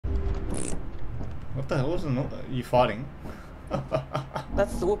What the hell was the noise? You fighting?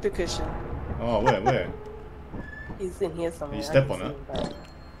 That's the whoopee cushion. Oh, where? He's in here somewhere. You step I on can it? see him,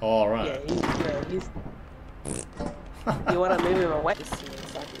 Oh, all but- right. Yeah, he's. You wanna move him away? To see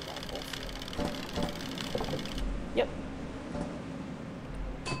exactly that. Yep.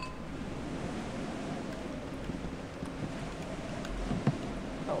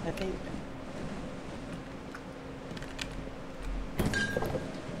 Oh, I think.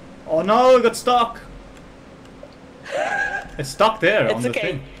 Oh no, it got stuck. It's stuck there on It's the okay.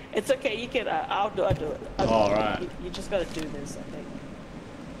 thing. It's okay. You can. I'll do it. All right. You just gotta do this, I think.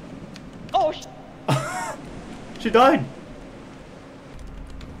 Oh. She died.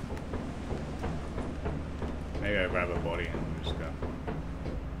 Maybe I grab her body and just go.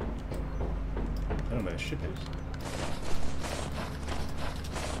 I don't know where the ship is.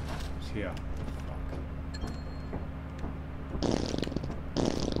 It's here.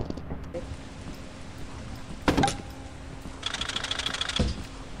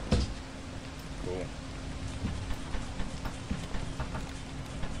 Cool.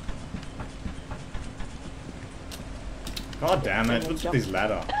 God damn it, look at this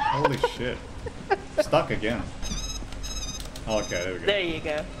ladder. Holy shit. Stuck again. Okay, there we go. There you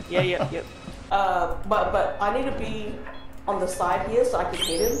go. Yeah, yep. But I need to be on the side here so I can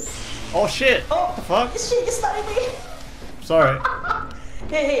hit him. Oh shit! Oh, What the fuck? Shit, you stunned me. Sorry.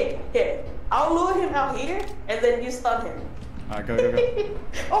 Here. I'll lure him out here, and then you stun him. Alright, go.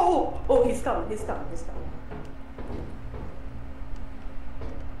 Oh, he's coming.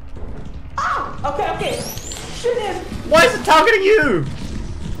 Ah, okay. Shoot him. Why is it targeting you?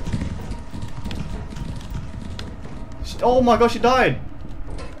 Oh my gosh, she died.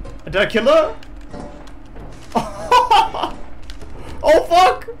 Did I kill her? Oh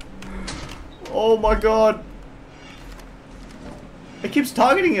fuck! Oh my god. It keeps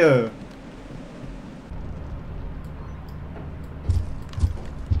targeting her.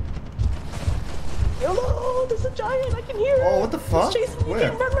 Hello, there's a giant. I can hear him. Oh, what the fuck? He's chasing me.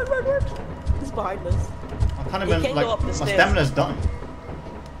 Where? Run. He's behind us. I can't He even, can't like, go up the my stairs. stamina's done.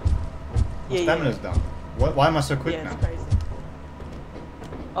 My Yeah. stamina's done. Why am I so quick Yeah, now? it's crazy.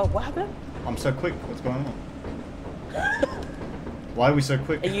 Oh, what happened? I'm so quick. What's going on? Why are we so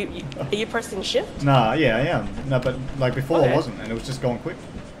quick? Are you pressing shift? Nah, yeah, I am. No, but like before I Okay. wasn't, and it was just going quick.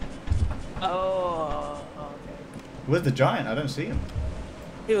 Oh, okay. Where's the giant? I don't see him.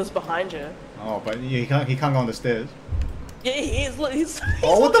 He was behind you. Oh, but he can't go on the stairs. Yeah, he is. He's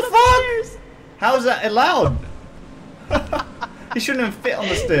Oh, what the looking up fuck? How is that allowed? He shouldn't even fit on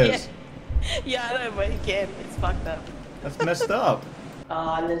the stairs. Yeah, I know, but he can. It's fucked up. That's messed up.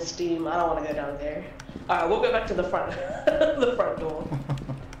 And then Steam. I don't want to go down there. All right, we'll go back to the front, the front door.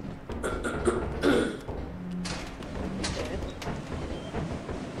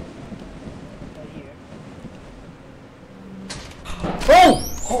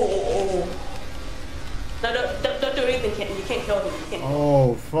 Oh! No, don't do anything. You can't kill him. You can't.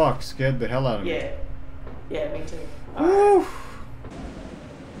 Oh, fuck. Scared the hell out of me. Yeah, me too. Woo.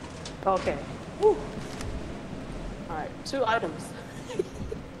 Okay. Woo. All right, 2 items.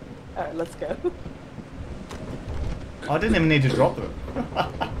 All right, let's go. I didn't even need to drop it.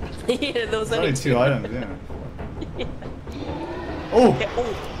 Yeah, there was Only only 2 items, yeah. Oh! Okay,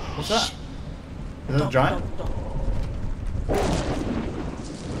 oh. What's that? Is that a giant? Don't.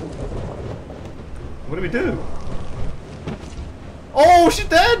 What do we do? Oh, she's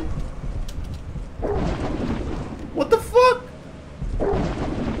dead! What the fuck?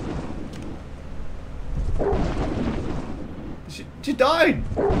 She died!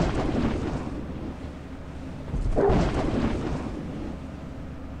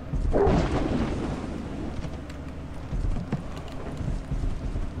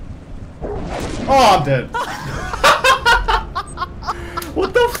 Oh, I'm dead.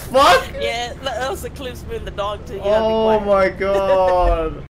 What the fuck? Yeah, that was Eclipse moving the dog to you. Oh my god.